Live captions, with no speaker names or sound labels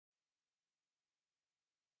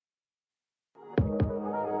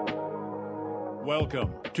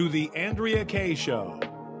Welcome to the Andrea Kaye Show.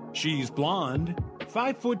 She's blonde,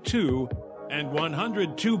 5'2", and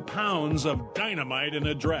 102 pounds of dynamite in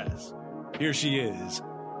a dress. Here she is,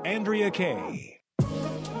 Andrea Kaye.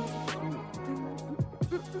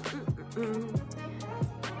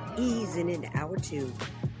 Easing into hour two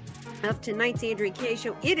of tonight's Andrea Kaye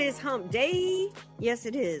Show. It is hump day. Yes,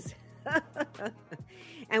 it is.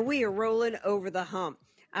 And we are rolling over the hump.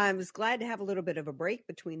 I was glad to have a little bit of a break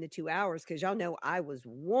between the 2 hours because y'all know I was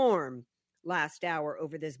warm last hour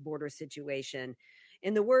over this border situation.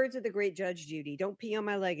 In the words of the great Judge Judy, don't pee on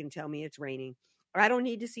my leg and tell me it's raining. I don't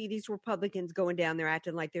need to see these Republicans going down there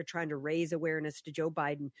acting like they're trying to raise awareness to Joe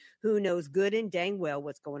Biden, who knows good and dang well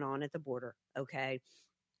what's going on at the border, okay?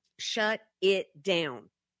 Shut it down.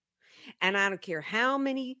 And I don't care how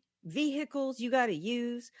many vehicles you got to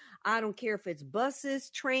use. I don't care if it's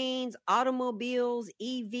buses, trains, automobiles,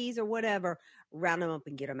 EVs, or whatever. Round them up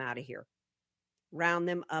and get them out of here. Round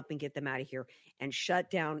them up and get them out of here and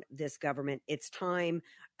shut down this government. It's time.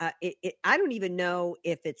 I don't even know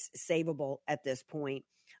if it's savable at this point.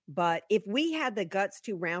 But if we had the guts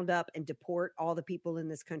to round up and deport all the people in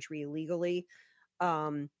this country illegally,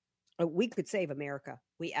 we could save America.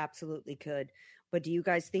 We absolutely could. But do you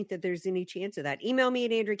guys think that there's any chance of that? Email me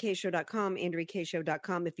at AndreaKayeShow.com,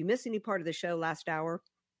 AndreaKayeShow.com. If you missed any part of the show last hour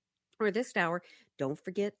or this hour, don't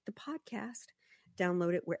forget the podcast.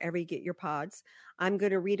 Download it wherever you get your pods. I'm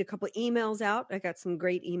going to read a couple of emails out. I got some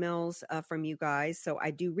great emails from you guys. So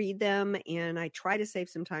I do read them, and I try to save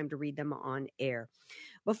some time to read them on air.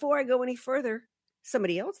 Before I go any further,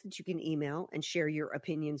 somebody else that you can email and share your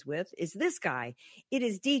opinions with is this guy. It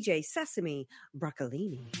is DJ Sesame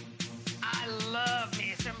Broccolini. I love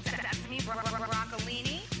me some Sesame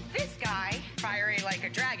Broccolini. This guy, fiery like a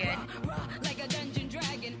dragon. Like a dungeon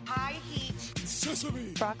dragon. High heat.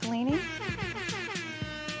 Sesame Broccolini.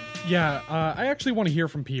 Yeah, I actually want to hear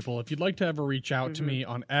from people. If you'd like to ever reach out to me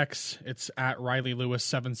on X, it's at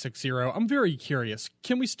RileyLewis760. I'm very curious.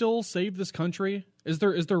 Can we still save this country? Is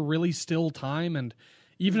there really still time? And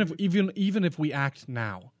even if we act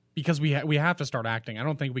now, because we have to start acting. I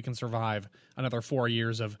don't think we can survive another 4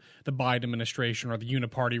 years of the Biden administration or the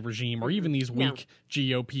uniparty regime or even these weak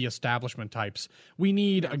GOP establishment types. We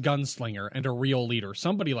need a gunslinger and a real leader,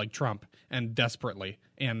 somebody like Trump, and desperately,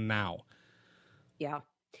 and now. Yeah.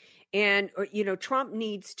 And, Trump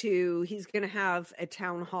needs to, he's going to have a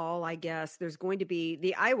town hall, I guess. There's going to be,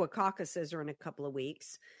 the Iowa caucuses are in a couple of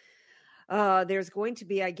weeks. There's going to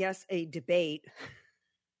be, I guess, a debate,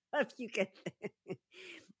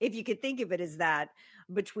 if you could think of it as that,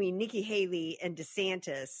 between Nikki Haley and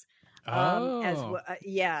DeSantis.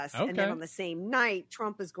 Yes. Okay. And then on the same night,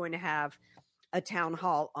 Trump is going to have a town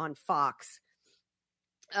hall on Fox.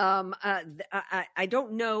 I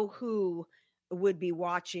don't know who would be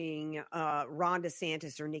watching Ron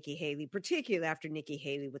DeSantis or Nikki Haley, particularly after Nikki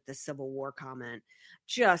Haley with the Civil War comment,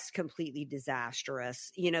 just completely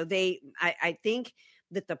disastrous. I think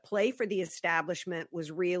that the play for the establishment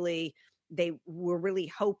was really, they were really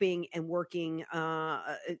hoping and working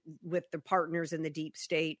with the partners in the deep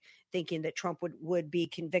state, thinking that Trump would be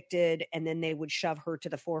convicted and then they would shove her to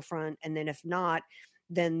the forefront. And then if not,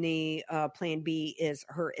 then the plan B is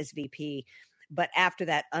her as VP. But after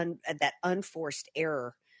that unforced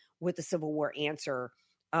error with the Civil War answer,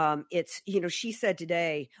 it's, she said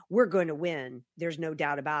today, we're going to win. There's no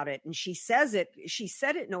doubt about it. And she said it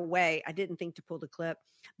in a way, I didn't think to pull the clip,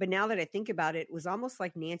 but now that I think about it, it was almost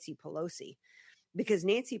like Nancy Pelosi, because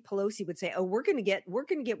Nancy Pelosi would say, oh, we're going to get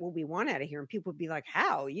what we want out of here. And people would be like,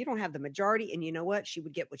 how? You don't have the majority. And you know what? She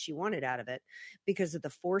would get what she wanted out of it because of the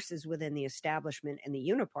forces within the establishment and the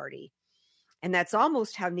uniparty. And that's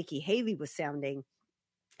almost how Nikki Haley was sounding.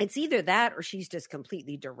 It's either that or she's just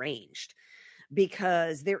completely deranged,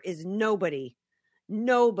 because there is nobody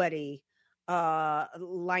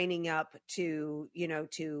lining up to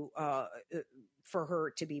for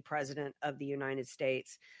her to be president of the United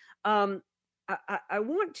States. I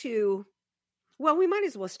want to, well, we might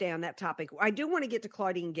as well stay on that topic. I do want to get to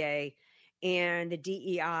Claudine Gay and the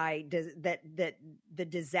DEI, the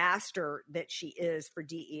disaster that she is for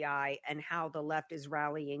DEI, and how the left is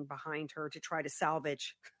rallying behind her to try to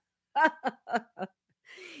salvage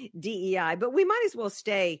DEI. But we might as well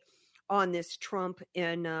stay on this Trump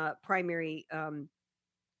and primary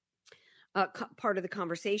part of the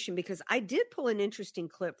conversation, because I did pull an interesting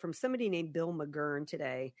clip from somebody named Bill McGurn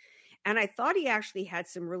today, and I thought he actually had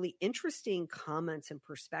some really interesting comments and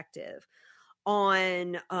perspective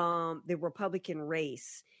on the Republican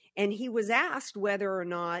race. And he was asked whether or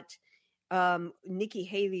not Nikki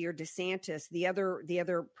Haley or DeSantis, the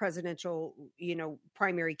other presidential,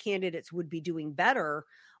 primary candidates would be doing better,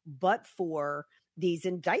 but for these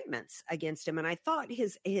indictments against him. And I thought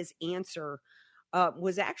his answer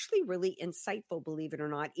was actually really insightful, believe it or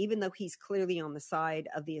not, even though he's clearly on the side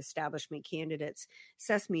of the establishment candidates.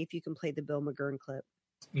 Sesame, if you can play the Bill McGurn clip.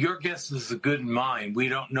 Your guess is as good as mine. We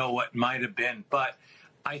don't know what might have been, but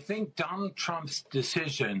I think Donald Trump's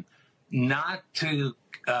decision not to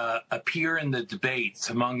appear in the debates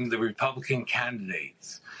among the Republican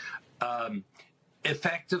candidates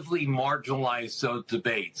effectively marginalized those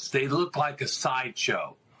debates. They look like a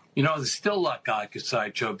sideshow. They still look like a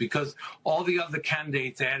sideshow because all the other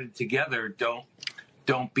candidates added together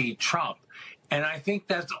don't beat Trump. And I think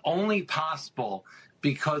that's only possible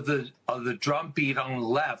because of the drumbeat on the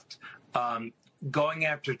left going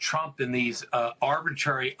after Trump in these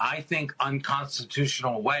arbitrary, I think,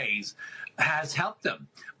 unconstitutional ways has helped them.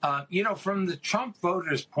 From the Trump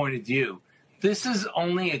voters' point of view, this is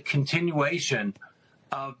only a continuation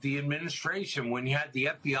of the administration when you had the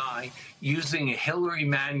FBI using a Hillary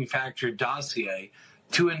manufactured dossier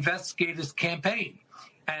to investigate his campaign.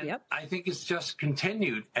 And I think it's just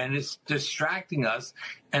continued, and it's distracting us.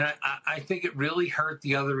 And I think it really hurt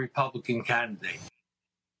the other Republican candidate.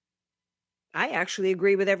 I actually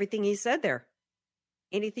agree with everything he said there.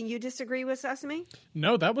 Anything you disagree with, Sesame?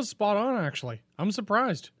 No, that was spot on, actually. I'm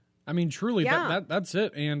surprised. I mean, truly, that's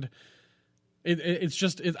it. And it's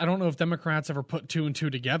just, I don't know if Democrats ever put two and two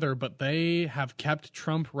together, but they have kept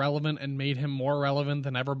Trump relevant and made him more relevant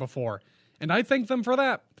than ever before. And I thank them for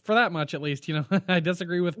that much, at least. I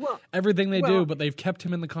disagree with everything they do, but they've kept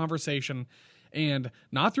him in the conversation, and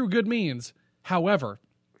not through good means. However,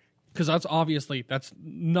 because that's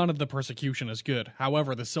none of the persecution is good.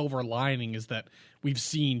 However, the silver lining is that we've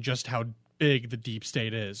seen just how big the deep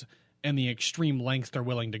state is and the extreme lengths they're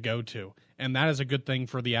willing to go to. And that is a good thing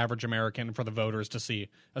for the average American and for the voters to see,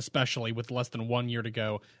 especially with less than 1 year to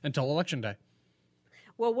go until Election Day.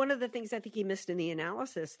 Well, one of the things I think he missed in the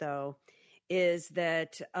analysis, though, is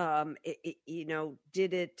that,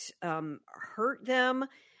 did it hurt them?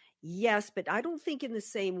 Yes, but I don't think in the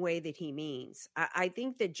same way that he means. I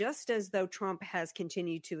think that just as though Trump has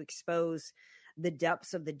continued to expose the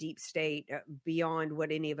depths of the deep state beyond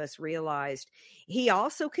what any of us realized, he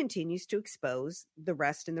also continues to expose the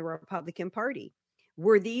rest in the Republican Party.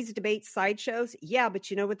 Were these debates sideshows? Yeah,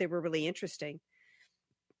 but you know what? They were really interesting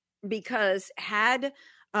because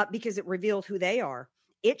it revealed who they are.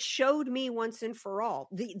 It showed me once and for all.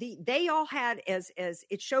 They all had as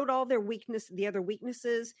it showed all their the other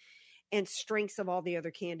weaknesses and strengths of all the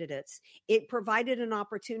other candidates. It provided an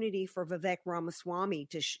opportunity for Vivek Ramaswamy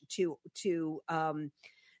to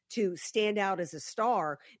stand out as a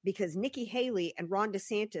star because Nikki Haley and Ron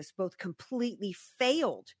DeSantis both completely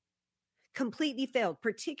failed,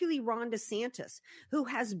 particularly Ron DeSantis, who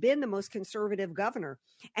has been the most conservative governor.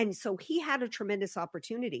 And so he had a tremendous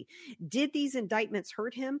opportunity. Did these indictments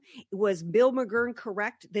hurt him? Was Bill McGurn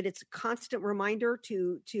correct that it's a constant reminder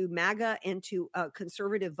to MAGA and to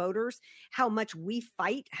conservative voters how much we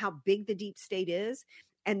fight, how big the deep state is,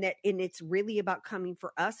 and it's really about coming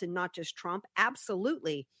for us and not just Trump?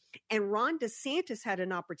 Absolutely. And Ron DeSantis had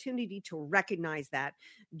an opportunity to recognize that,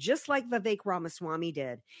 just like Vivek Ramaswamy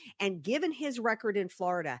did. And given his record in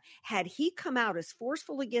Florida, had he come out as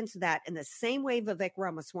forceful against that in the same way Vivek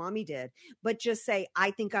Ramaswamy did, but just say,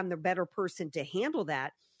 I think I'm the better person to handle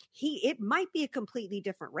that, it might be a completely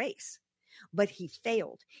different race. But he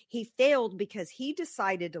failed. He failed because he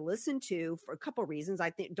decided to listen to, for a couple of reasons.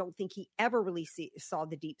 I don't think he ever really saw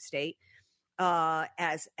the deep state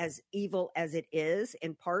as evil as it is,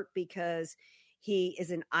 in part because he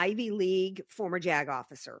is an Ivy League former JAG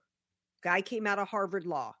officer. Guy came out of Harvard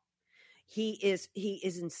Law. He is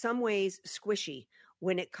in some ways squishy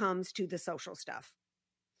when it comes to the social stuff.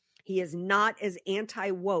 He is not as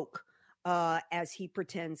anti-woke as he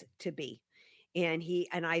pretends to be. And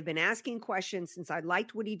I've been asking questions since I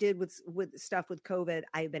liked what he did with stuff with COVID.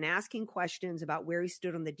 I've been asking questions about where he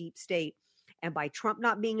stood on the deep state. And by Trump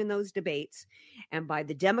not being in those debates and by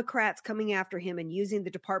the Democrats coming after him and using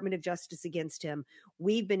the Department of Justice against him,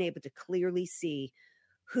 we've been able to clearly see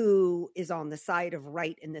who is on the side of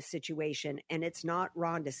right in this situation. And it's not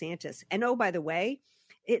Ron DeSantis. And oh, by the way,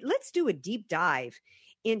 let's do a deep dive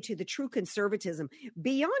into the true conservatism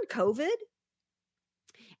beyond COVID.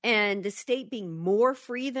 And the state being more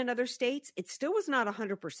free than other states, it still was not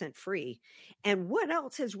 100% free. And what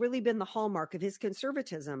else has really been the hallmark of his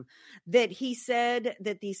conservatism? That he said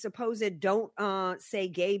that the supposed don't say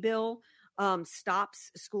gay bill stops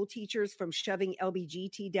school teachers from shoving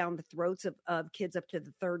LBGT down the throats of kids up to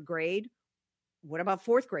the third grade. What about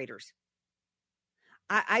fourth graders?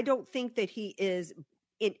 I don't think that he is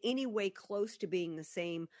in any way close to being the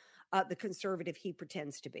same, the conservative he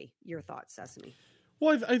pretends to be. Your thoughts, Sesame?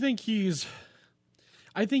 Well, I think he's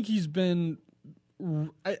been.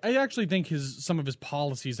 I actually think some of his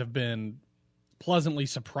policies have been pleasantly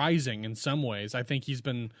surprising in some ways. I think he's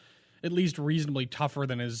been at least reasonably tougher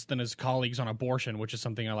than his colleagues on abortion, which is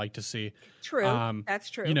something I like to see. True, that's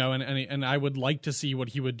true. You know, and I would like to see what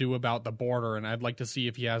he would do about the border, and I'd like to see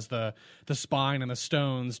if he has the spine and the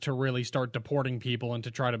stones to really start deporting people and to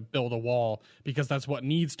try to build a wall, because that's what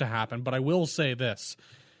needs to happen. But I will say this: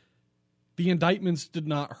 the indictments did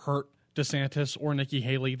not hurt DeSantis or Nikki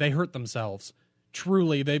Haley. They hurt themselves.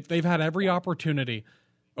 Truly, they've had every opportunity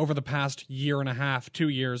over the past year and a half, 2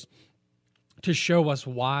 years, to show us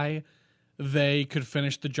why they could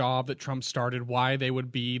finish the job that Trump started, why they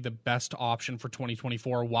would be the best option for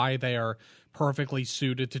 2024, why they are perfectly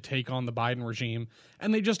suited to take on the Biden regime,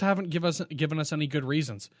 and they just haven't given us any good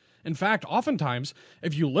reasons. In fact, oftentimes,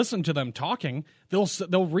 if you listen to them talking, they'll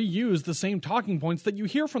reuse the same talking points that you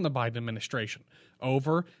hear from the Biden administration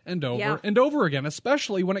over and over and over again,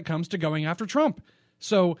 especially when it comes to going after Trump.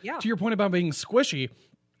 So, to your point about being squishy,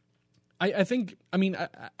 I think, I mean,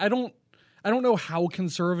 I don't know how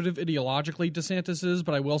conservative ideologically DeSantis is,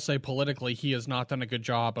 but I will say politically he has not done a good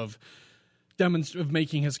job of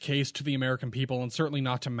making his case to the American people, and certainly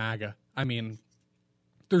not to MAGA. I mean,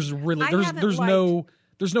 there's no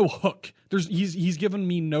hook. He's given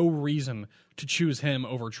me no reason to choose him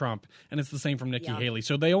over Trump, and it's the same from Nikki Haley.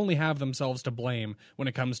 So they only have themselves to blame when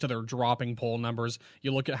it comes to their dropping poll numbers.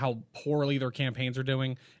 You look at how poorly their campaigns are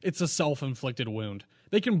doing. It's a self-inflicted wound.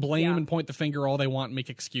 They can blame and point the finger all they want and make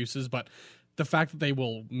excuses, but the fact that they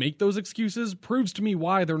will make those excuses proves to me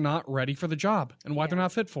why they're not ready for the job and why they're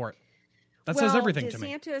not fit for it. That says everything to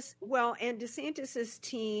me. Well, and DeSantis's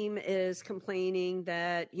team is complaining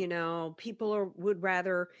that, you know, people would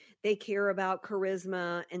rather they care about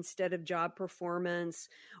charisma instead of job performance.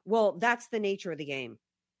 Well, that's the nature of the game.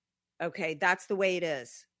 Okay, that's the way it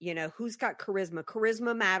is. You know, who's got charisma?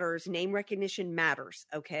 Charisma matters. Name recognition matters.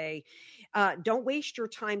 Okay, don't waste your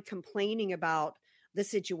time complaining about the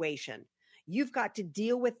situation. You've got to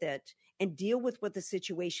deal with it and deal with what the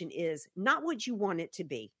situation is, not what you want it to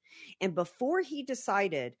be. And before he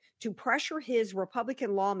decided to pressure his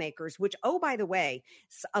Republican lawmakers, which, oh, by the way,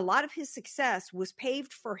 a lot of his success was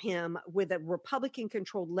paved for him with a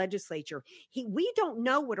Republican-controlled legislature. We don't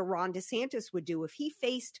know what a Ron DeSantis would do if he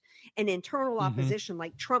faced an internal opposition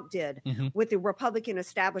like Trump did with the Republican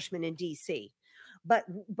establishment in D.C. But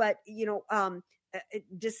you know,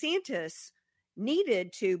 DeSantis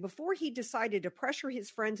needed to, before he decided to pressure his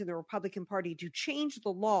friends in the Republican Party to change the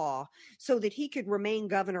law so that he could remain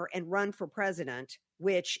governor and run for president,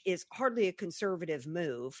 which is hardly a conservative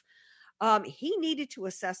move, he needed to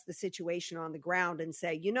assess the situation on the ground and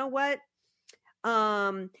say, you know what,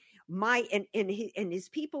 his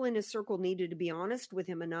people in his circle needed to be honest with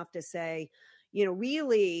him enough to say, you know,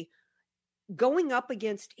 really going up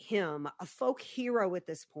against him, a folk hero at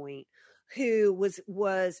this point, who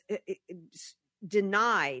was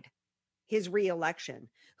denied his reelection,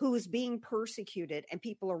 who is being persecuted, and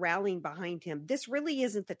people are rallying behind him. This really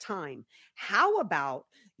isn't the time. How about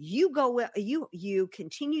you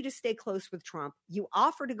continue to stay close with Trump, you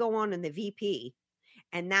offer to go on in the VP,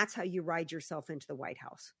 and that's how you ride yourself into the White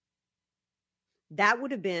House. That would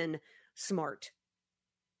have been smart.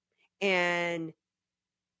 And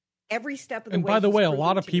every step of the way. And by the way, a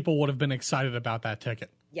lot of people would have been excited about that ticket.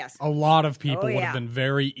 Yes. A lot of people would have been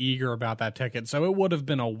very eager about that ticket. So it would have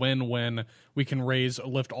been a win-win. We can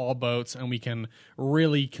lift all boats, and we can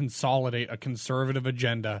really consolidate a conservative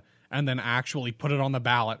agenda and then actually put it on the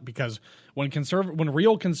ballot, because when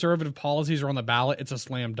real conservative policies are on the ballot, it's a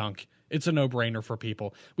slam dunk. It's a no-brainer for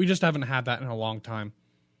people. We just haven't had that in a long time.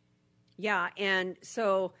 Yeah, and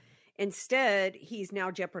so instead, he's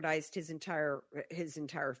now jeopardized his entire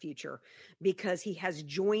future because he has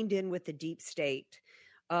joined in with the deep state.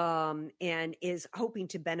 And is hoping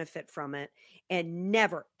to benefit from it, and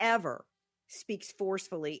never, ever speaks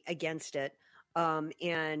forcefully against it.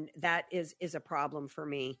 And that is a problem for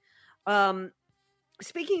me.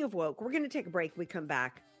 Speaking of woke, we're going to take a break. We come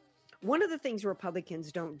back. One of the things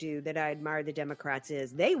Republicans don't do that I admire the Democrats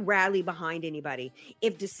is they rally behind anybody.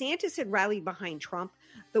 If DeSantis had rallied behind Trump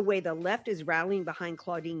the way the left is rallying behind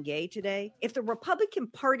Claudine Gay today, if the Republican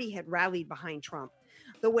Party had rallied behind Trump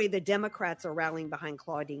the way the Democrats are rallying behind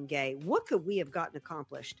Claudine Gay, what could we have gotten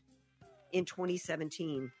accomplished in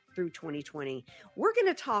 2017 through 2020. We're going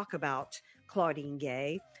to talk about Claudine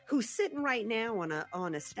Gay, who's sitting right now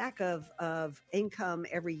on a stack of income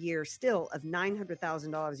every year, still of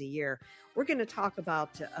 $900,000 a year. We're going to talk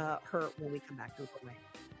about her when we come back. Don't go away.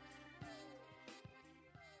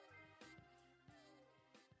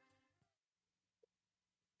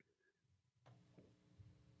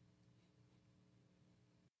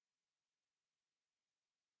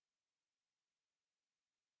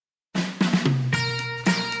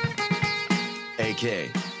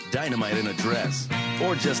 AK, Dynamite in a Dress,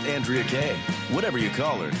 or just Andrea Kaye, whatever you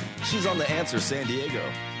call her. She's on The Answer San Diego.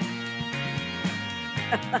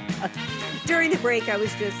 During the break, I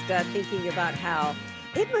was just thinking about how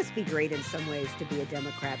it must be great in some ways to be a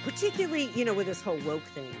Democrat, particularly, with this whole woke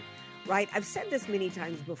thing, right? I've said this many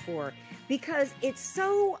times before because it's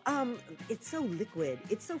so liquid.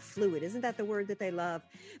 It's so fluid. Isn't that the word that they love?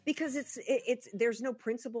 Because there's no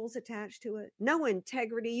principles attached to it, no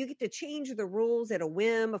integrity. You get to change the rules at a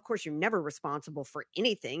whim. Of course, you're never responsible for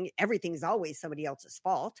anything. Everything's always somebody else's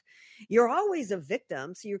fault. You're always a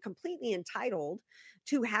victim. So you're completely entitled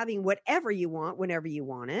to having whatever you want, whenever you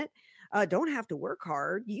want it. Don't have to work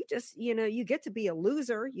hard. You just, you get to be a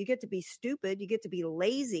loser. You get to be stupid. You get to be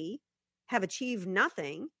lazy, have achieved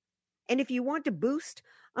nothing. And if you want to boost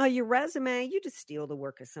your resume, you just steal the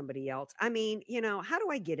work of somebody else. I mean, how do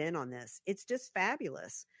I get in on this? It's just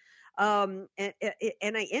fabulous. And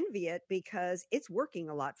I envy it because it's working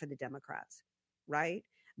a lot for the Democrats, right?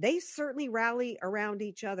 They certainly rally around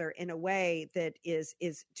each other in a way that is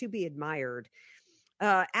to be admired.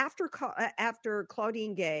 After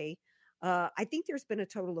Claudine Gay, I think there's been a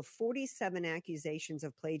total of 47 accusations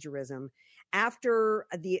of plagiarism. After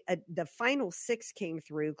the final 6 came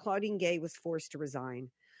through, Claudine Gay was forced to resign,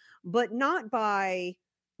 but not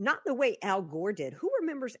the way Al Gore did. Who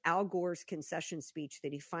remembers Al Gore's concession speech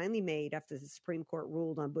that he finally made after the Supreme Court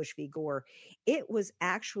ruled on Bush v. Gore? It was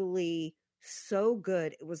actually so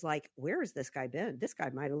good. It was like, where has this guy been? This guy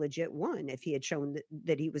might have legit won if he had shown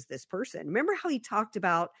that he was this person. Remember how he talked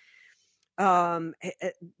about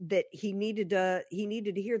that he needed to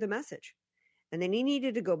hear the message, and then he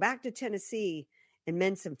needed to go back to Tennessee and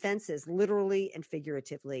mend some fences, literally and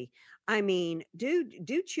figuratively. I mean, dude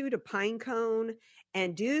chewed a pine cone,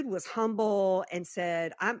 and dude was humble and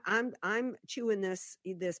said, I'm chewing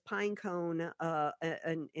this pine cone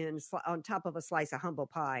and on top of a slice of humble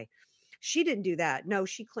pie. She didn't do that. No,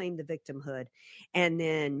 she claimed the victimhood. And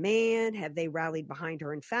then, man, have they rallied behind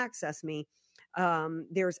her. In fact, Sesame,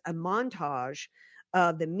 there's a montage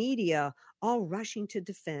of the media all rushing to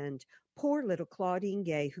defend poor little Claudine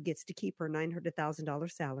Gay, who gets to keep her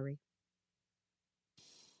 $900,000 salary.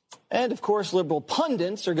 And, of course, liberal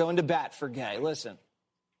pundits are going to bat for Gay. Listen.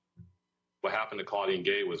 What happened to Claudine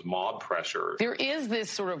Gay was mob pressure. There is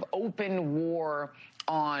this sort of open war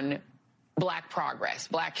on Black progress,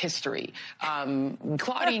 Black history.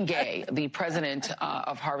 Claudine Gay, the president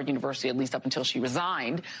of Harvard University, at least up until she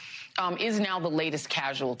resigned, is now the latest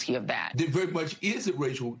casualty of that. There very much is a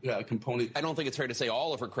racial component. I don't think it's fair to say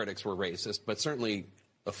all of her critics were racist, but certainly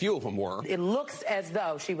a few of them were. It looks as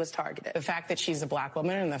though she was targeted. The fact that she's a Black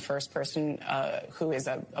woman and the first person who is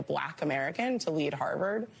a Black American to lead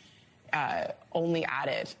Harvard only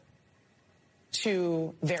added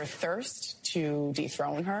to their thirst to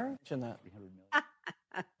dethrone her.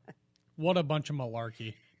 What a bunch of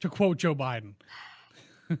malarkey, to quote Joe Biden.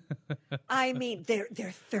 I mean, their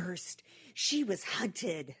thirst. She was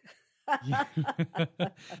hunted.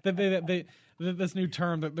 This new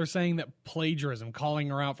term that they're saying that plagiarism, calling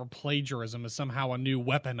her out for plagiarism, is somehow a new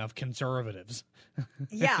weapon of conservatives.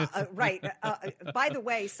 Yeah, right. By the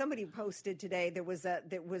way, somebody posted today. Was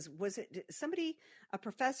it somebody, a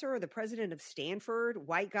professor or the president of Stanford,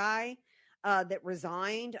 white guy, that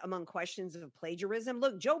resigned among questions of plagiarism?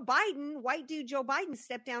 Look, white dude Joe Biden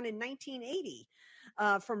stepped down in 1980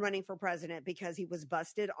 from running for president because he was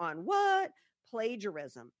busted on what?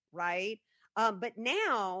 Plagiarism, right? But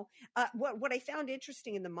now, what I found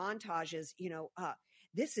interesting in the montage is,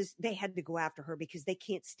 they had to go after her because they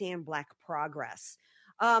can't stand Black progress.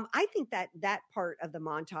 I think that part of the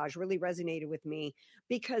montage really resonated with me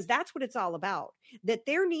because that's what it's all about, that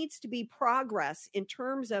there needs to be progress in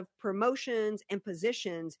terms of promotions and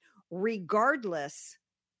positions, regardless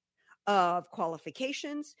of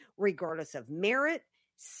qualifications, regardless of merit,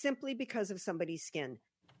 simply because of somebody's skin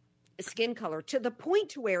color, to the point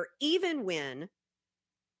to where even when,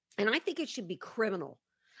 and I think it should be criminal,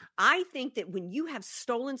 I think that when you have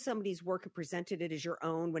stolen somebody's work and presented it as your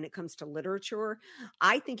own when it comes to literature,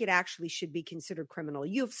 I think it actually should be considered criminal.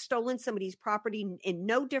 You have stolen somebody's property in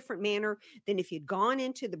no different manner than if you'd gone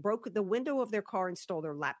into broke the window of their car and stole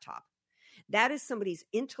their laptop. That is somebody's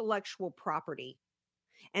intellectual property.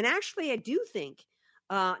 And actually, I do think,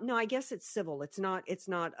 no, I guess it's civil. It's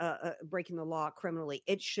not breaking the law criminally.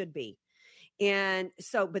 It should be. And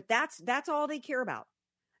so, but that's all they care about.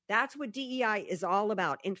 That's what DEI is all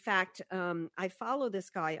about. In fact, I follow this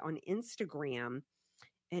guy on Instagram,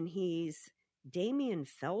 and he's Damian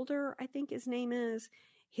Felder, I think his name is.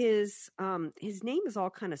 His name is all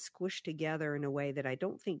kind of squished together in a way that I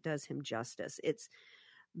don't think does him justice. It's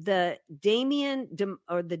the Damani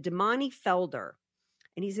Felder,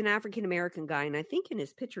 and he's an African American guy. And I think in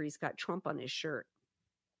his picture he's got Trump on his shirt.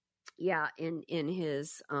 Yeah, in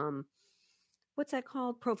his what's that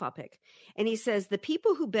called? Profile pic. And he says the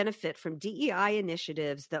people who benefit from DEI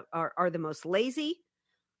initiatives that are the most lazy,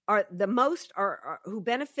 who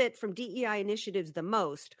benefit from DEI initiatives the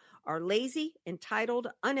most are lazy, entitled,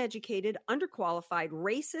 uneducated, underqualified,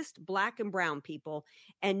 racist, Black and brown people.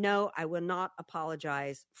 And no, I will not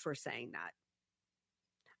apologize for saying that.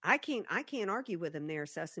 I can't argue with him there,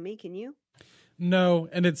 Sesame. Can you? No,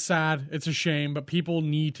 and it's sad. It's a shame, but people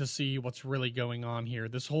need to see what's really going on here.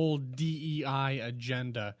 This whole DEI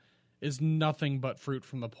agenda is nothing but fruit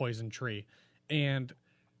from the poison tree. And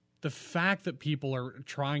the fact that people are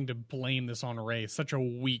trying to blame this on race, such a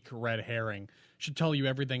weak red herring, should tell you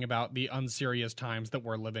everything about the unserious times that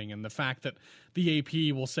we're living in. The fact that the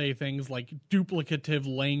AP will say things like duplicative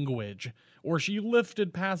language, or she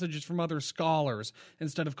lifted passages from other scholars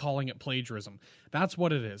instead of calling it plagiarism. That's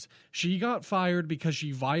what it is. She got fired because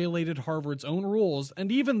she violated Harvard's own rules,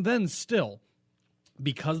 and even then still,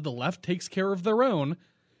 because the left takes care of their own,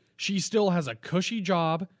 she still has a cushy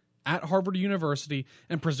job at Harvard University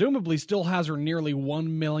and presumably still has her nearly $1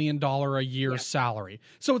 million a year salary.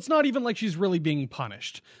 So it's not even like she's really being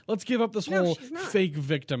punished. Let's give up this whole fake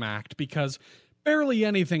victim act, because barely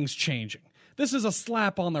anything's changing. This is a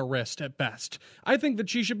slap on the wrist at best. I think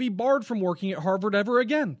that she should be barred from working at Harvard ever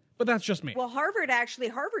again, but that's just me. Well,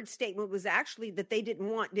 Harvard's statement was actually that they didn't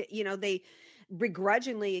want, they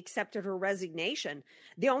begrudgingly accepted her resignation.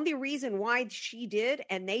 The only reason why she did,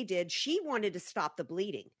 and they did, she wanted to stop the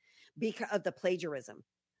bleeding because of the plagiarism.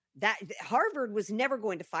 That Harvard was never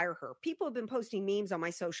going to fire her. People have been posting memes on my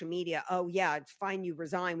social media. Oh yeah, it's fine, you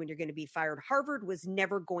resign when you're going to be fired. Harvard was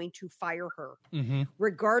never going to fire her,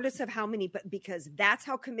 regardless of how many, but because that's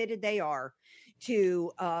how committed they are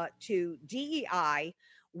to DEI,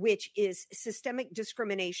 which is systemic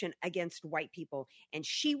discrimination against white people. And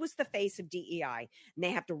she was the face of DEI. And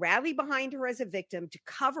they have to rally behind her as a victim to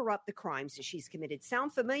cover up the crimes that she's committed.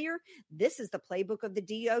 Sound familiar? This is the playbook of the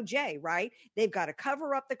DOJ, right? They've got to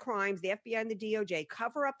cover up the crimes, the FBI and the DOJ,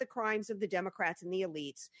 cover up the crimes of the Democrats and the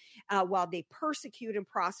elites while they persecute and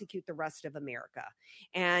prosecute the rest of America.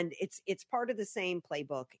 And it's part of the same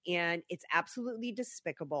playbook. And it's absolutely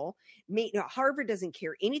despicable. Harvard doesn't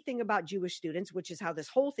care anything about Jewish students, which is how this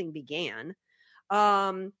whole thing began.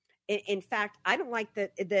 In fact, I don't like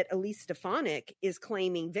that Elise Stefanik is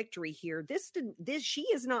claiming victory here. She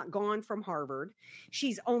is not gone from Harvard.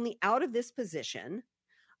 She's only out of this position,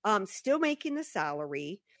 still making the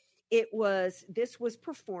salary. This was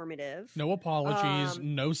performative. No apologies,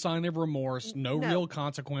 no sign of remorse, no real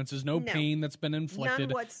consequences, no pain that's been inflicted,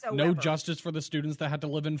 none whatsoever. No justice for the students that had to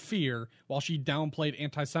live in fear while she downplayed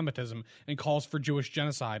anti-Semitism and calls for Jewish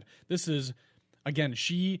genocide. This is, again,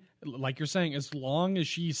 she, like you're saying, as long as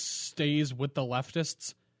she stays with the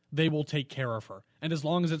leftists, they will take care of her. And as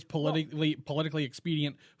long as it's politically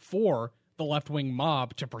expedient for the left-wing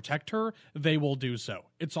mob to protect her, they will do so.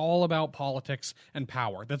 It's all about politics and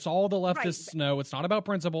power. That's all the leftists know. It's not about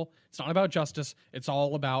principle. It's not about justice. It's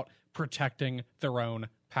all about protecting their own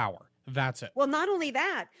power. That's it. Well, not only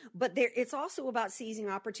that, but it's also about seizing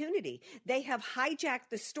opportunity. They have hijacked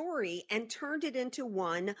the story and turned it into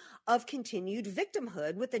one of continued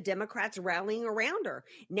victimhood with the Democrats rallying around her.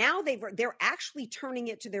 Now they're actually turning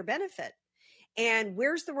it to their benefit. And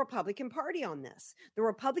where's the Republican Party on this? The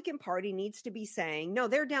Republican Party needs to be saying, no,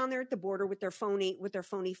 they're down there at the border with their phony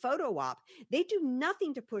photo op. They do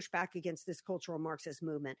nothing to push back against this cultural Marxist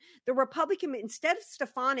movement. The Republican, instead of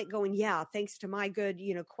Stefanik going, yeah, thanks to my good,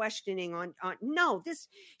 questioning on no,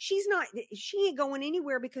 she ain't going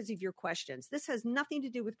anywhere because of your questions. This has nothing to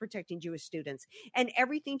do with protecting Jewish students and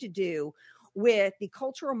everything to do with the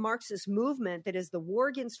cultural Marxist movement that is the war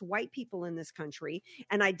against white people in this country,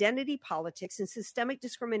 and identity politics and systemic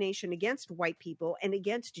discrimination against white people and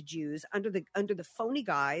against Jews under the phony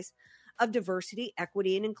guise of diversity,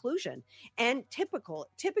 equity, and inclusion. And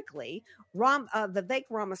typically, Vivek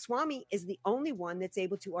Ramaswamy is the only one that's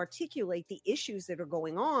able to articulate the issues that are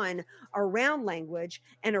going on around language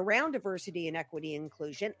and around diversity and equity and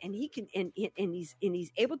inclusion. And he can, and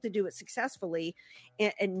he's able to do it successfully,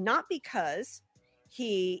 and not because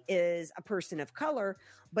he is a person of color,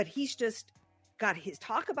 but he's just got his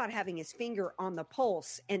talk about having his finger on the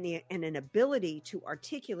pulse and an ability to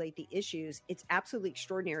articulate the issues. It's absolutely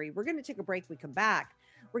extraordinary. We're going to take a break. We come back.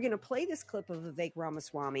 We're going to play this clip of Vivek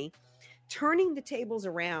Ramaswamy turning the tables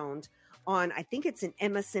around on, I think it's an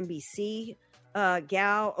MSNBC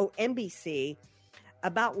NBC,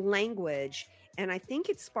 about language. And I think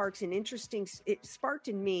it sparked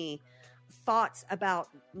in me thoughts about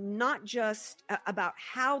not just about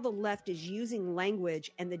how the left is using language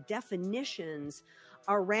and the definitions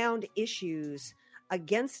around issues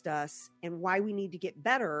against us and why we need to get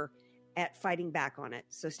better at fighting back on it.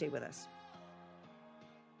 So stay with us.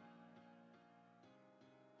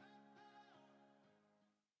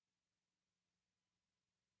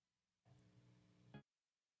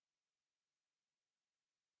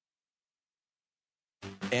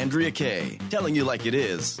 Andrea Kaye, telling you like it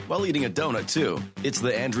is, while eating a donut, too. It's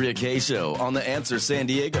the Andrea Kaye Show on The Answer San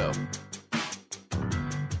Diego.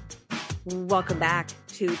 Welcome back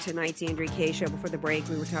to tonight's Andrea Kaye Show. Before the break,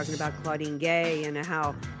 we were talking about Claudine Gay and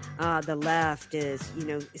how the left is,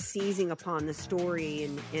 seizing upon the story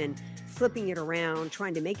and flipping it around,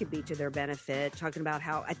 trying to make it be to their benefit, talking about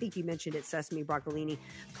how, I think you mentioned it, Sesame Broccolini,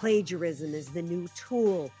 plagiarism is the new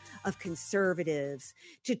tool of conservatives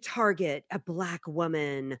to target a Black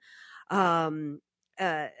woman.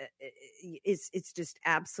 It's just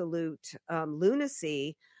absolute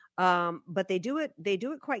lunacy. But they do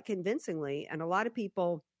it quite convincingly. And a lot of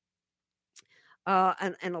people,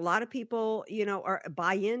 and a lot of people,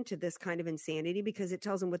 buy into this kind of insanity because it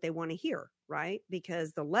tells them what they want to hear, right?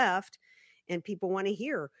 Because the left and people want to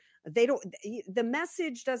hear, the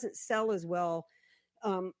message doesn't sell as well,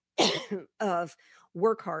 of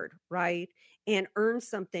work hard, right? And earn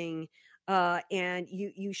something. And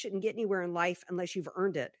you shouldn't get anywhere in life unless you've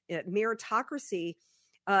earned it. Meritocracy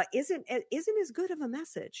isn't as good of a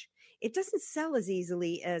message. It doesn't sell as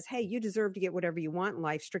easily as, hey, you deserve to get whatever you want in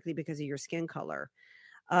life strictly because of your skin color.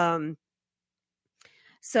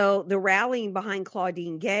 So the rallying behind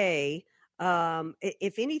Claudine Gay,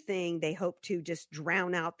 if anything, they hope to just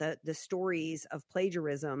drown out the stories of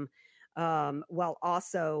plagiarism, while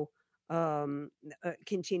also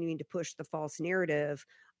continuing to push the false narrative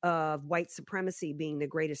of white supremacy being the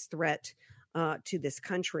greatest threat to this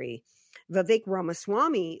country. Vivek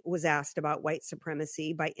Ramaswamy was asked about white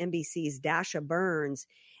supremacy by NBC's Dasha Burns,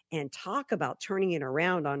 and talk about turning it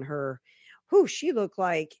around on her. Whew, she looked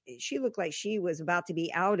like she was about to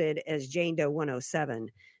be outed as Jane Doe 107.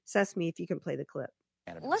 Sesame, if you can play the clip.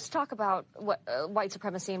 Let's talk about white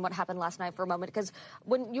supremacy and what happened last night for a moment, because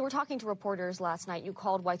when you were talking to reporters last night, you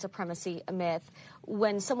called white supremacy a myth.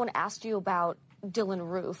 When someone asked you about Dylan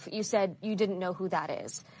Roof, you said you didn't know who that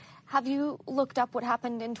is. Have you looked up what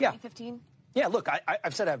happened in 2015? Yeah, look, I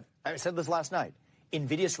said this last night.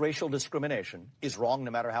 Invidious racial discrimination is wrong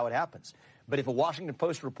no matter how it happens. But if a Washington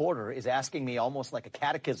Post reporter is asking me almost like a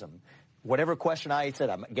catechism, whatever question I said,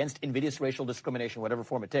 I'm against invidious racial discrimination, whatever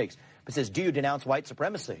form it takes, but says, do you denounce white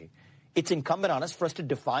supremacy? It's incumbent on us for us to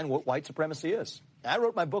define what white supremacy is. I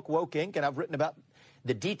wrote my book, Woke Inc., and I've written about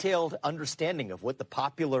the detailed understanding of what the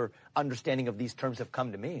popular understanding of these terms have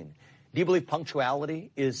come to mean. Do you believe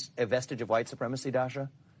punctuality is a vestige of white supremacy, Dasha?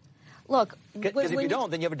 Look, because if you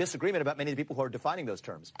don't, then you have a disagreement about many of the people who are defining those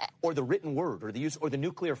terms, or the written word, or the use, or the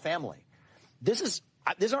nuclear family.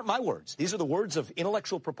 These aren't my words. These are the words of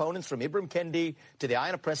intellectual proponents from Ibram Kendi to the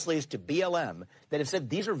Ayanna Presleys to BLM that have said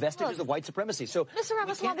these are vestiges of white supremacy. So Mr.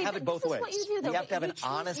 we can't have it both ways. What you do, though. We have to have an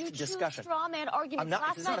honest discussion. Straw man arguments.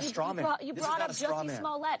 Last night you brought up Jussie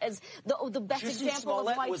Smollett as the best Jussie example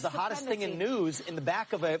Smollett of white was the supremacy. hottest thing in news in the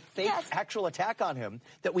back of a fake actual attack on him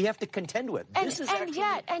that we have to contend with.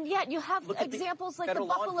 And yet you have examples like the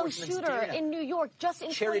Buffalo shooter in New York just in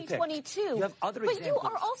 2022. You have other but examples. you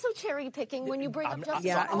are also cherry picking when you bring up Jussie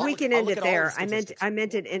Yeah, and we can end it there. I meant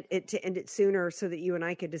to end it sooner so that you and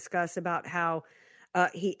I could discuss about how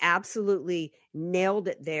he absolutely nailed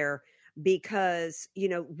it there, because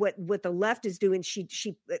what the left is doing,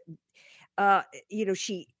 she and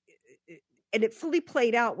it fully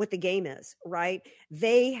played out what the game is, right?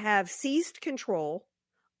 They have seized control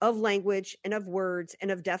of language and of words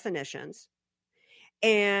and of definitions,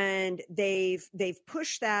 and they've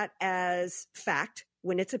pushed that as fact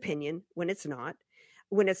when it's opinion, when it's not.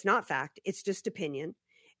 When it's not fact, it's just opinion.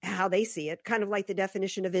 how they see it, kind of like the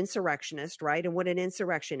definition of insurrectionist, right? And what an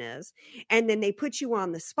insurrection is. And then they put you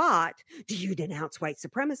on the spot. Do you denounce white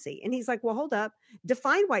supremacy? And he's like, well, hold up,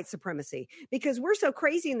 define white supremacy, because we're so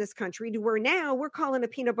crazy in this country to where now we're calling a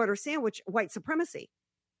peanut butter sandwich white supremacy.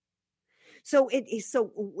 So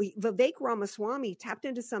Vivek Ramaswamy tapped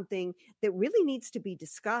into something that really needs to be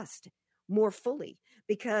discussed more fully,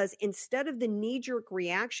 because instead of the knee-jerk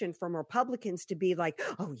reaction from Republicans to be like,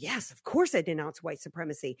 oh yes, of course I denounce white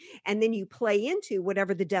supremacy, and then you play into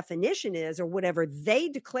whatever the definition is or whatever they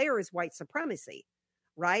declare as white supremacy,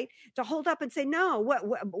 right? To hold up and say, no,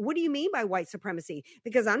 what do you mean by white supremacy?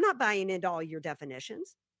 Because I'm not buying into all your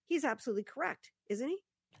definitions. He's absolutely correct, isn't he?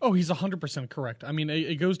 Oh, he's 100% correct. I mean,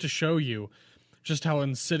 it goes to show you just how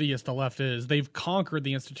insidious the left is. They've conquered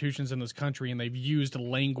the institutions in this country, and they've used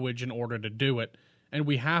language in order to do it. And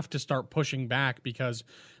we have to start pushing back because,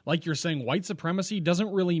 like you're saying, white supremacy doesn't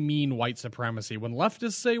really mean white supremacy. When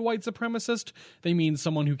leftists say white supremacist, they mean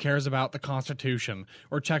someone who cares about the Constitution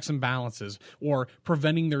or checks and balances or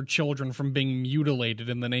preventing their children from being mutilated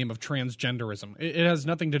in the name of transgenderism. It has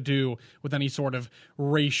nothing to do with any sort of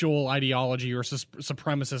racial ideology or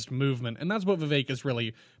supremacist movement. And that's what Vivek is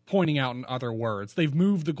really pointing out in other words. They've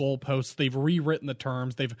moved the goalposts. They've rewritten the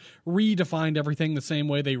terms. They've redefined everything the same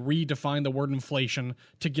way they redefined the word inflation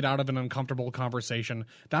to get out of an uncomfortable conversation.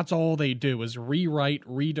 That's all they do is rewrite,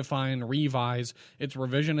 redefine, revise. It's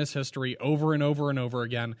revisionist history over and over and over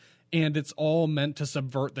again. And it's all meant to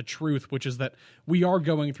subvert the truth, which is that we are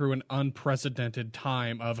going through an unprecedented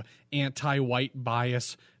time of anti-white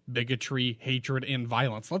bias, bigotry, hatred, and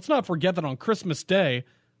violence. Let's not forget that on Christmas Day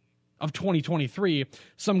of 2023,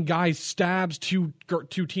 some guy stabs two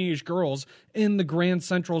teenage girls in the Grand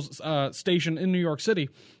Central station in New York City,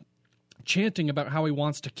 chanting about how he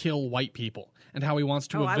wants to kill white people and how he wants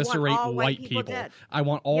to eviscerate white people. Dead. I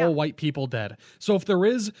want all white people dead. So if there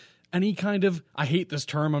is any kind of, I hate this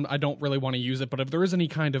term, I don't really want to use it, but if there is any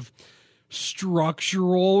kind of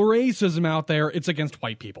structural racism out there, it's against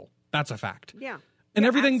white people. That's a fact. Yeah. And yeah,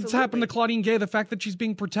 everything absolutely. that's happened to Claudine Gay, the fact that she's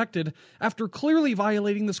being protected after clearly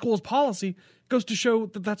violating the school's policy, goes to show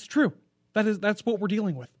that that's true. That's what we're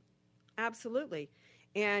dealing with. Absolutely.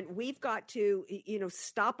 And we've got to,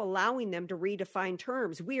 stop allowing them to redefine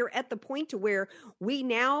terms. We are at the point to where we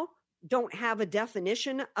now don't have a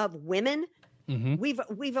definition of women. Mm-hmm.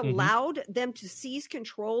 We've allowed them to seize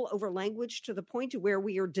control over language to the point to where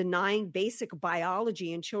we are denying basic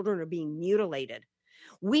biology and children are being mutilated.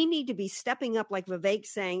 We need to be stepping up like Vivek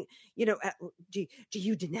saying, do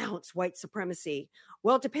you denounce white supremacy?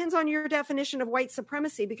 Well, it depends on your definition of white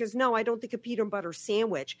supremacy, because no, I don't think a peanut butter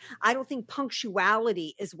sandwich. I don't think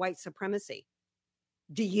punctuality is white supremacy.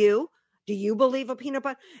 Do you? Do you believe a peanut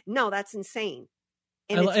butter? No, that's insane.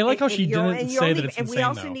 And I like how she didn't say that it's insane, and we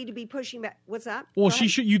also though. need to be pushing back. What's that? Well, she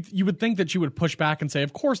should. You would think that she would push back and say,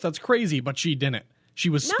 of course, that's crazy, but she didn't. She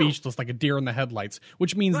was speechless like a deer in the headlights,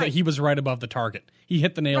 which means that he was right above the target. He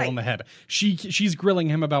hit the nail on the head. She's grilling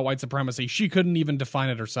him about white supremacy. She couldn't even define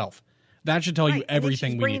it herself. That should tell you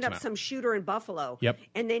everything we need to know. Bringing up some shooter in Buffalo. Yep.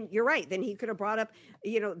 And then you're right. Then he could have brought up,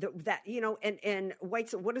 and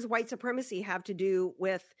what does white supremacy have to do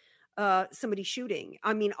with somebody shooting?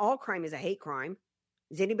 I mean, all crime is a hate crime.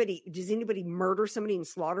 Does anybody murder somebody and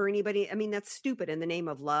slaughter anybody? I mean, that's stupid in the name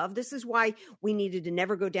of love. This is why we needed to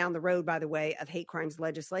never go down the road, by the way, of hate crimes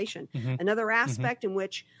legislation. Mm-hmm. Another aspect in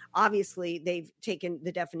which obviously they've taken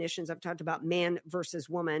the definitions. I've talked about man versus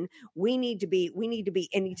woman. We need to be,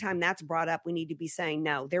 anytime that's brought up, we need to be saying,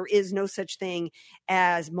 no, there is no such thing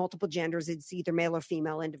as multiple genders. It's either male or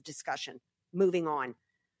female. End of discussion. Moving on.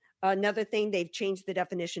 Another thing, they've changed the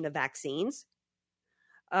definition of vaccines.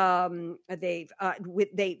 They've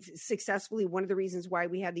successfully, one of the reasons why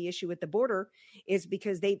we have the issue at the border is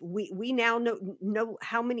because we now know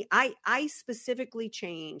how many, I specifically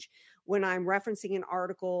change when I'm referencing an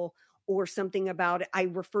article or something about it. I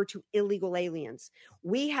refer to illegal aliens.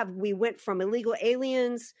 We went from illegal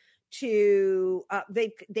aliens to,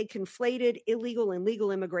 they conflated illegal and legal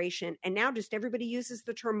immigration. And now just everybody uses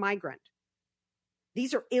the term migrant.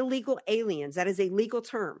 These are illegal aliens. That is a legal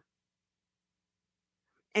term.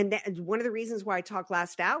 And that, one of the reasons why I talked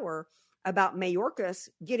last hour about Mayorkas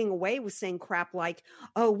getting away with saying crap like,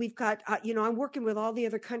 oh, we've got, I'm working with all the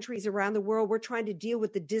other countries around the world. We're trying to deal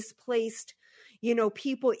with the displaced,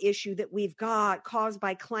 people issue that we've got caused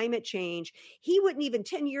by climate change. He wouldn't even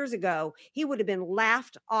 10 years ago, he would have been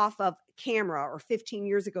laughed off of camera, or 15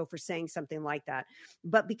 years ago, for saying something like that.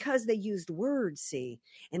 But because they used words,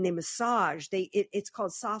 and they massaged, it's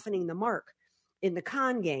called softening the mark. in the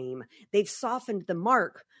con game. They've softened the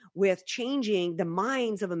mark with changing the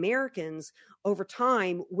minds of Americans over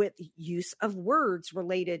time with use of words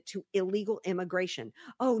related to illegal immigration.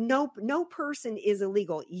 Oh, no person is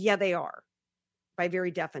illegal. Yeah, they are, by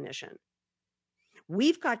very definition.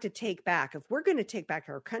 We've got to take back, if we're going to take back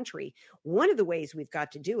our country, one of the ways we've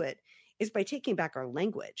got to do it is by taking back our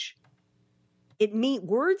language.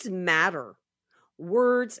 Words matter.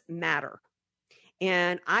 Words matter.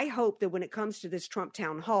 And I hope that when it comes to this Trump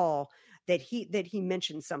town hall, that he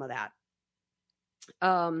mentioned some of that.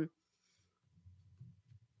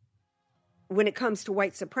 When it comes to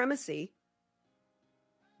white supremacy,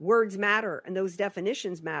 words matter, and those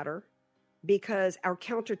definitions matter, because our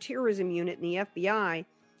counterterrorism unit in the FBI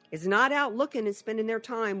is not out looking and spending their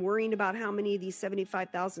time worrying about how many of these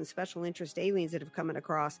 75,000 special interest aliens that have come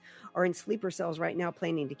across are in sleeper cells right now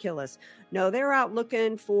planning to kill us. No, they're out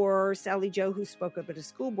looking for Sally Joe, who spoke up at a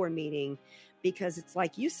school board meeting, because it's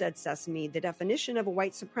like you said, Sesame, the definition of a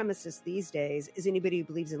white supremacist these days is anybody who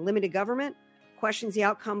believes in limited government, questions the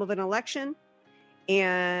outcome of an election,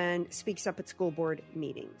 and speaks up at school board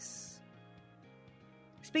meetings.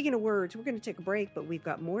 Speaking of words, we're going to take a break, but we've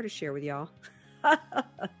got more to share with y'all.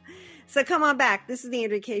 So come on back. This is the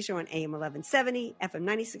Andrea Kaye Show on AM 1170, FM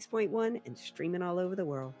 96.1, and streaming all over the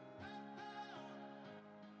world.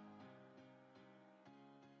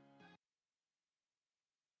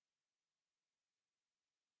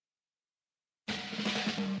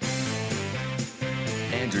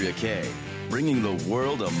 Andrea Kaye, bringing the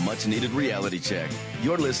world a much-needed reality check.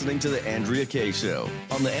 You're listening to The Andrea Kaye Show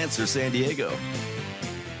on The Answer San Diego.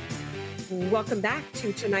 Welcome back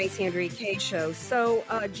to tonight's Andrea Kaye Show. So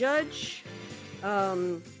Judge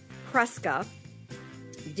Preska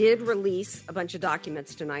did release a bunch of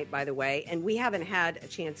documents tonight, by the way, and we haven't had a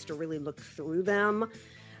chance to really look through them.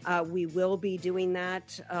 We will be doing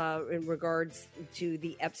that in regards to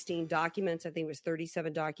the Epstein documents. I think it was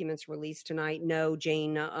 37 documents released tonight. No,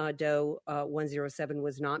 Jane Doe 107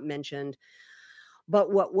 was not mentioned. But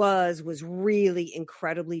what was really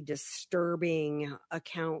incredibly disturbing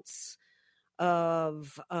accounts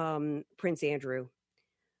of Prince Andrew.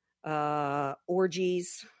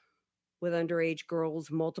 Orgies with underage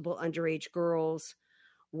girls, multiple underage girls.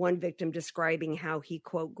 One victim describing how he,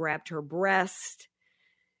 quote, grabbed her breast.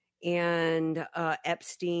 And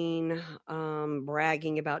Epstein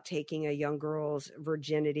bragging about taking a young girl's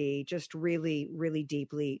virginity. Just really, really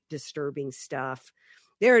deeply disturbing stuff.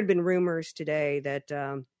 There had been rumors today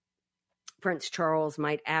that Prince Charles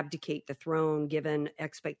might abdicate the throne given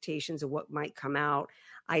expectations of what might come out.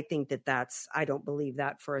 I think I don't believe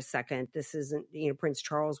that for a second. This isn't, Prince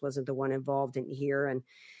Charles wasn't the one involved in here. And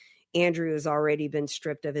Andrew has already been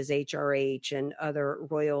stripped of his HRH and other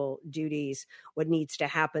royal duties. What needs to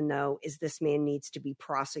happen, though, is this man needs to be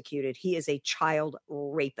prosecuted. He is a child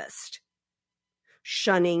rapist.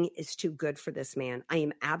 Shunning is too good for this man. I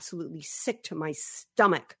am absolutely sick to my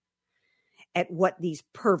stomach at what these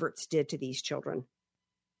perverts did to these children.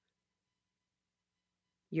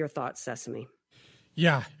 Your thoughts, Sesame?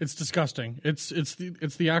 Yeah, it's disgusting. It's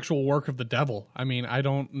the actual work of the devil. I mean, I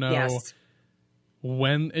don't know. Yes.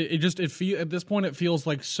 When at this point, it feels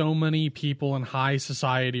like so many people in high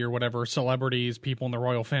society or whatever, celebrities, people in the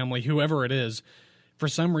royal family, whoever it is, for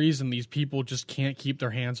some reason, these people just can't keep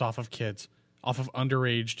their hands off of kids, off of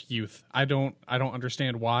underage youth. I don't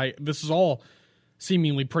understand why. This is all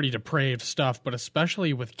seemingly pretty depraved stuff, but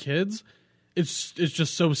especially with kids, it's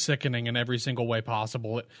just so sickening in every single way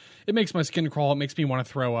possible. It makes my skin crawl. It makes me want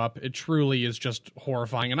to throw up. It truly is just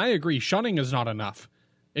horrifying. And I agree, shunning is not enough.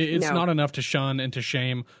 It's not enough to shun and to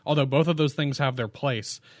shame, although both of those things have their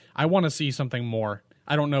place. I want to see something more.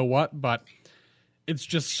 I don't know what, but it's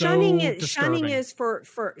just disturbing. Shunning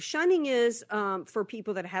is for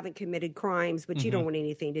people that haven't committed crimes, but you don't want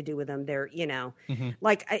anything to do with them. They're,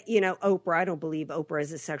 like, Oprah. I don't believe Oprah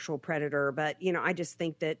is a sexual predator, but, I just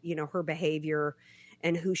think that, her behavior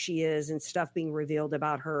and who she is and stuff being revealed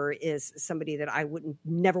about her is somebody that I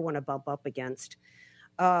never want to bump up against.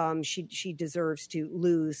 She deserves to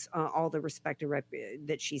lose all the respect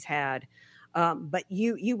that she's had. But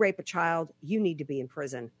you rape a child, you need to be in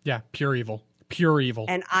prison. Yeah, pure evil. Pure evil.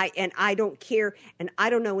 And I don't care, and I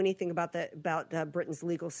don't know anything about Britain's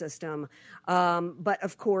legal system. But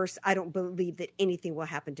of course, I don't believe that anything will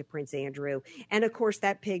happen to Prince Andrew. And of course,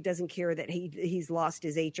 that pig doesn't care that he's lost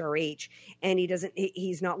his HRH, and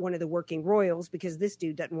he's not one of the working royals, because this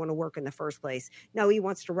dude doesn't want to work in the first place. No, he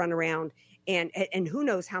wants to run around and who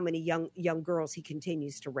knows how many young girls he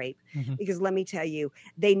continues to rape. Because let me tell you,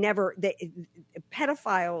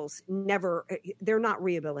 pedophiles they're not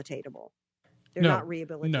rehabilitatable. They're not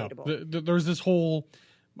rehabilitatable. No. There's this whole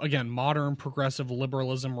again, modern progressive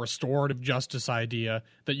liberalism, restorative justice idea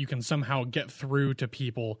that you can somehow get through to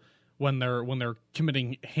people when they're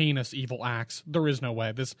committing heinous evil acts. There is no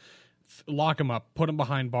way. Lock him up, put him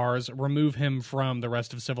behind bars, remove him from the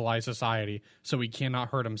rest of civilized society so he cannot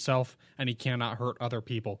hurt himself and he cannot hurt other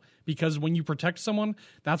people. Because when you protect someone,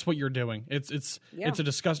 that's what you're doing. It's a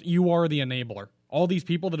disgust. You are the enabler. All these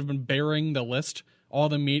people that have been bearing the list, all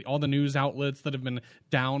the news outlets that have been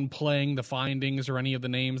downplaying the findings or any of the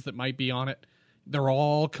names that might be on it, they're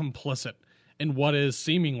all complicit in what is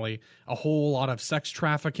seemingly a whole lot of sex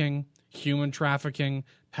trafficking, human trafficking,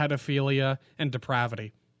 pedophilia, and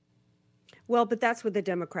depravity. Well, but that's what the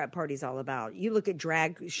Democrat Party's all about. You look at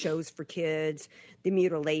drag shows for kids, the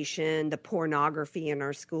mutilation, the pornography in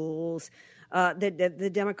our schools.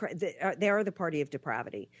 The Democrat, they are the party of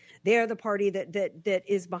depravity. They are the party that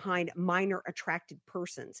is behind minor attracted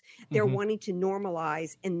persons. They're wanting to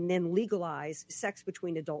normalize and then legalize sex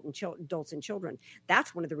between adults and children.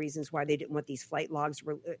 That's one of the reasons why they didn't want these flight logs,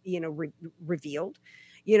 revealed.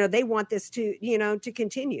 They want this to, to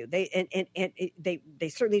continue. They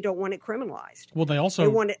certainly don't want it criminalized. Well, they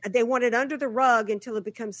want it under the rug until it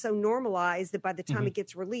becomes so normalized that by the time it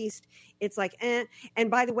gets released, it's like, eh.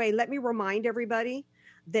 And by the way, let me remind everybody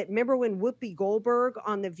that remember when Whoopi Goldberg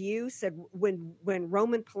on The View said when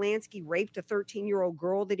Roman Polanski raped a 13-year-old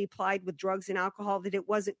girl that he plied with drugs and alcohol, that it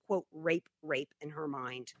wasn't, quote, rape in her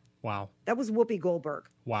mind. Wow. That was Whoopi Goldberg.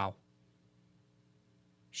 Wow.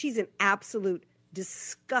 She's an absolute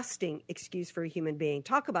disgusting excuse for a human being.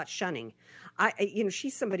 Talk about shunning.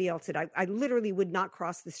 She's somebody else that I literally would not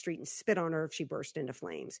cross the street and spit on her if she burst into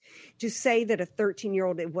flames. To say that a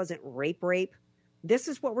 13-year-old, it wasn't rape, this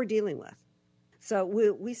is what we're dealing with. So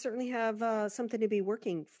we certainly have something to be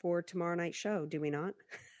working for tomorrow night's show, do we not?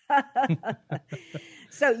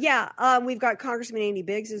 So, we've got Congressman Andy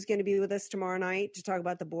Biggs who's going to be with us tomorrow night to talk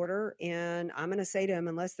about the border. And I'm going to say to him,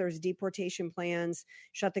 unless there's deportation plans,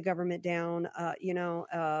 shut the government down,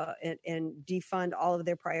 and defund all of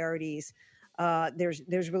their priorities,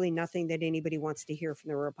 there's really nothing that anybody wants to hear from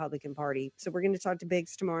the Republican Party. So we're going to talk to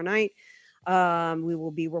Biggs tomorrow night. We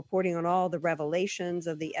will be reporting on all the revelations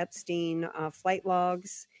of the Epstein flight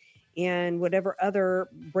logs and whatever other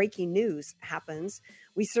breaking news happens.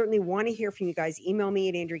 We certainly want to hear from you guys. Email me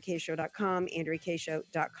at AndreaKShow.com,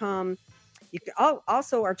 AndreaKShow.com. You can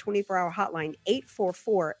also our 24-hour hotline,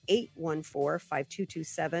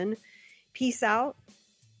 844-814-5227. Peace out.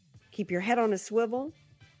 Keep your head on a swivel.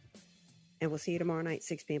 And we'll see you tomorrow night,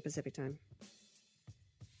 6 p.m. Pacific time.